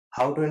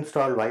How to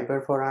install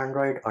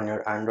Viper4Android on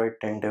your Android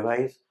 10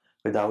 device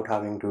without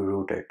having to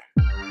root it.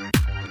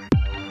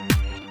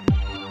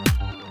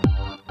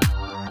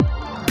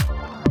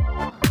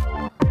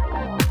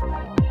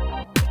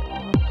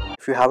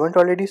 If you haven't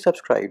already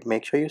subscribed,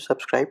 make sure you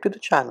subscribe to the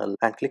channel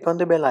and click on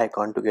the bell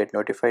icon to get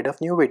notified of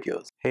new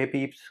videos. Hey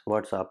peeps,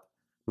 what's up?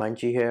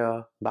 Munchie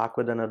here, back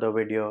with another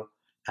video,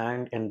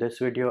 and in this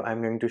video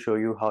I'm going to show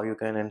you how you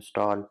can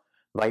install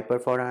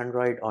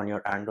Viper4Android on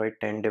your Android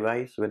 10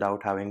 device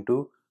without having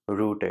to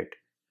root it.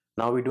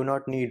 Now we do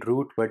not need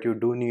root, but you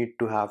do need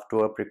to have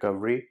Twrp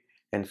Recovery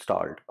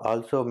installed.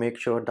 Also make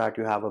sure that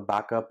you have a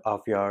backup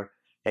of your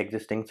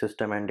existing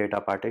system and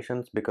data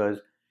partitions, because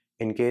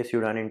in case you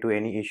run into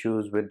any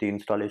issues with the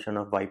installation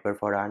of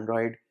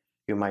Viper4Android,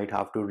 you might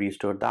have to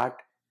restore that,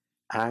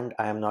 and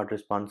I am not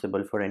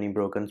responsible for any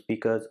broken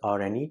speakers or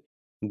any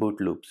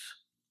boot loops.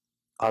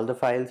 All the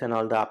files and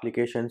all the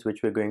applications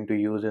which we're going to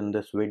use in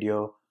this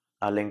video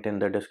are linked in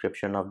the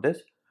description of this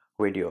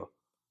video.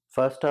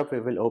 First up, we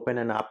will open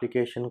an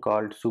application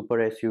called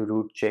Supersu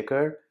Root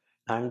Checker,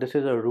 and this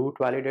is a root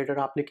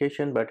validator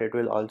application, but it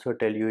will also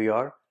tell you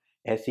your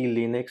SE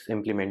Linux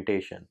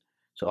implementation.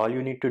 So all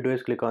you need to do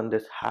is click on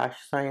this hash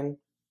sign,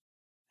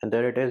 and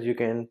there it is. You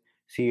can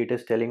see it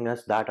is telling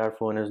us that our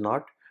phone is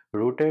not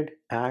rooted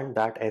and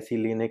that SE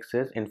Linux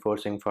is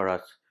enforcing for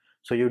us.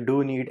 So you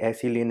do need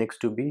SE Linux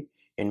to be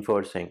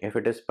enforcing. If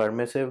it is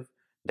permissive,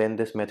 then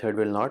this method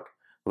will not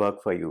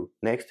work for you.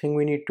 Next thing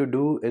we need to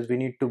do is we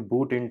need to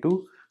boot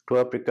into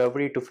Twrp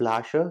Recovery to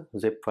flash a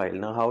zip file.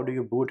 Now how do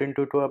you boot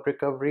into Twrp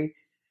Recovery?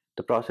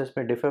 The process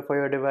may differ for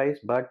your device,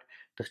 but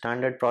the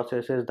standard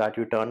process is that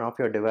you turn off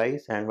your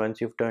device, and once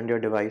you've turned your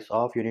device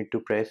off, you need to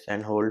press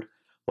and hold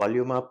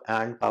volume up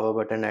and power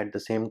button at the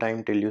same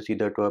time till you see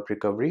the Twrp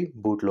Recovery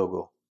boot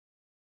logo.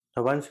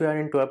 Now once we are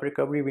in Twrp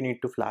Recovery, we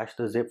need to flash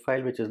the zip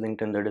file which is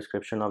linked in the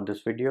description of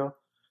this video.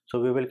 So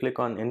we will click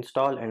on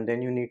install, and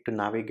then you need to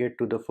navigate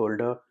to the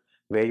folder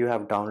where you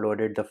have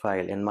downloaded the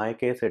file. In my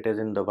case, it is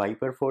in the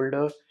Viper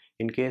folder.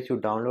 In case you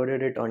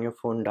downloaded it on your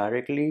phone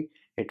directly,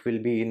 it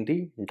will be in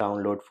the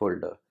download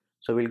folder.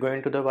 So we'll go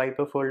into the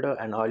Viper folder,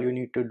 and all you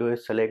need to do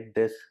is select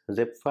this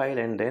zip file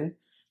and then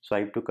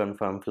swipe to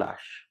confirm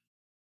flash.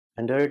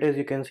 And there it is.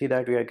 You can see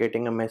that we are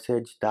getting a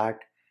message that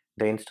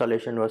the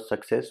installation was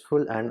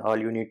successful, and all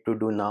you need to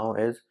do now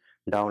is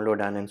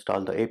download and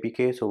install the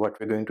APK. So what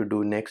we're going to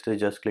do next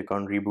is just click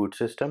on reboot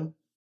system.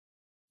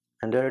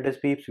 And there it is,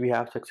 peeps. We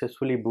have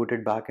successfully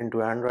booted back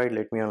into Android.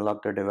 Let me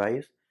unlock the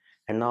device.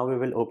 And now we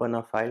will open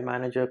a file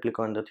manager. Click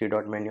on the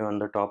three-dot menu on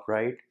the top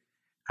right.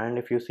 And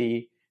if you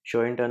see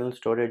show internal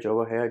storage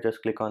over here,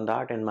 just click on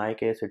that. In my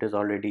case, it is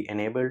already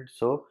enabled,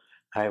 so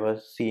I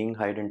was seeing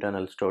hide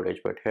internal storage,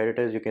 but here it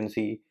is. You can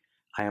see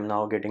I am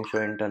now getting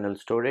show internal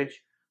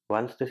storage.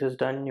 Once this is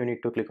done, you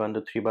need to click on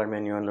the three-bar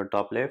menu on the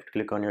top left,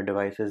 click on your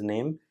device's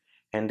name,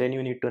 and then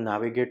you need to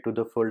navigate to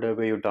the folder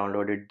where you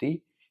downloaded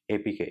the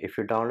APK. If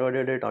you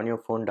downloaded it on your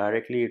phone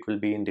directly, it will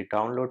be in the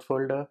download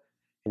folder.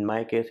 In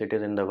my case, it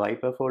is in the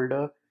Viper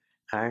folder.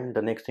 And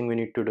the next thing we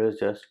need to do is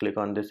just click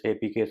on this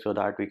APK so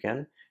that we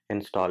can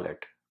install it.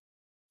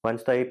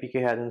 Once the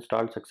APK has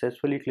installed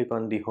successfully, click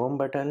on the home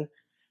button,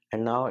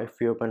 and now if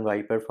we open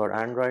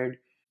Viper4Android,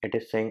 it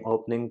is saying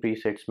opening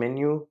presets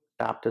menu.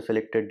 Tap the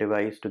selected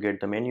device to get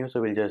the menu,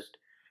 so we'll just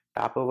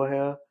tap over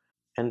here,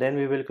 and then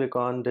we will click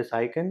on this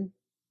icon,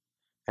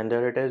 and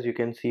there it is. You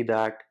can see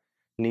that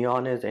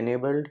neon is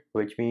enabled,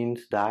 which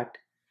means that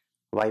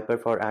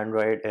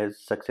Viper4Android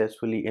is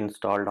successfully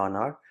installed on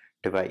our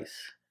device.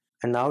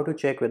 And now to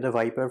check whether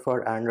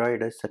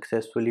Viper4Android is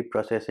successfully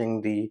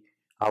processing the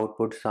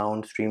output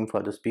sound stream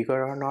for the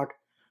speaker or not,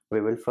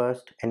 we will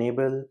first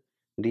enable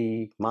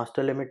the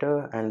master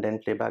limiter and then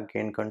playback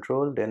gain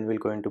control. Then we'll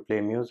go into play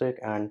music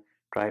and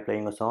try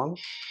playing a song.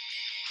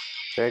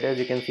 There it is.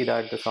 You can see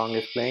that the song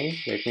is playing.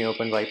 Let me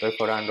open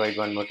Viper4Android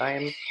one more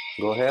time.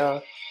 Go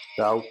here.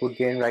 The output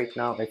gain right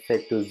now is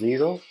set to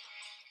 0.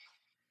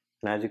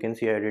 And as you can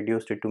see, I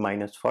reduced it to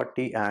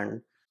 -40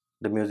 and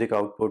the music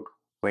output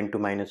went to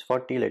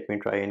 -40. Let me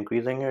try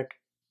increasing it.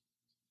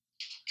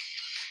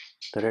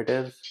 There it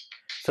is.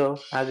 So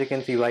as you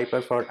can see,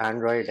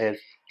 Viper4Android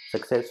is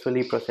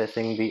successfully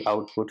processing the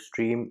output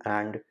stream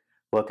and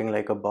working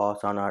like a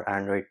boss on our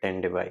Android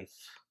 10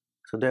 device.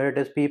 So there it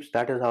is, peeps.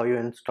 That is how you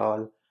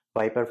install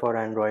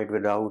Viper4Android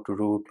without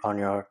root on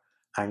your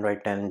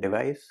Android 10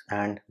 device.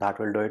 And that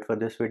will do it for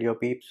this video,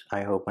 peeps.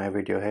 I hope my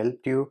video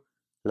helped you.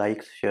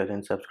 Likes, shares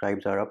and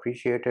subscribes are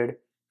appreciated.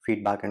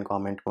 Feedback and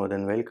comment more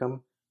than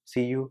welcome.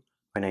 See you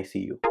when I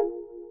see you.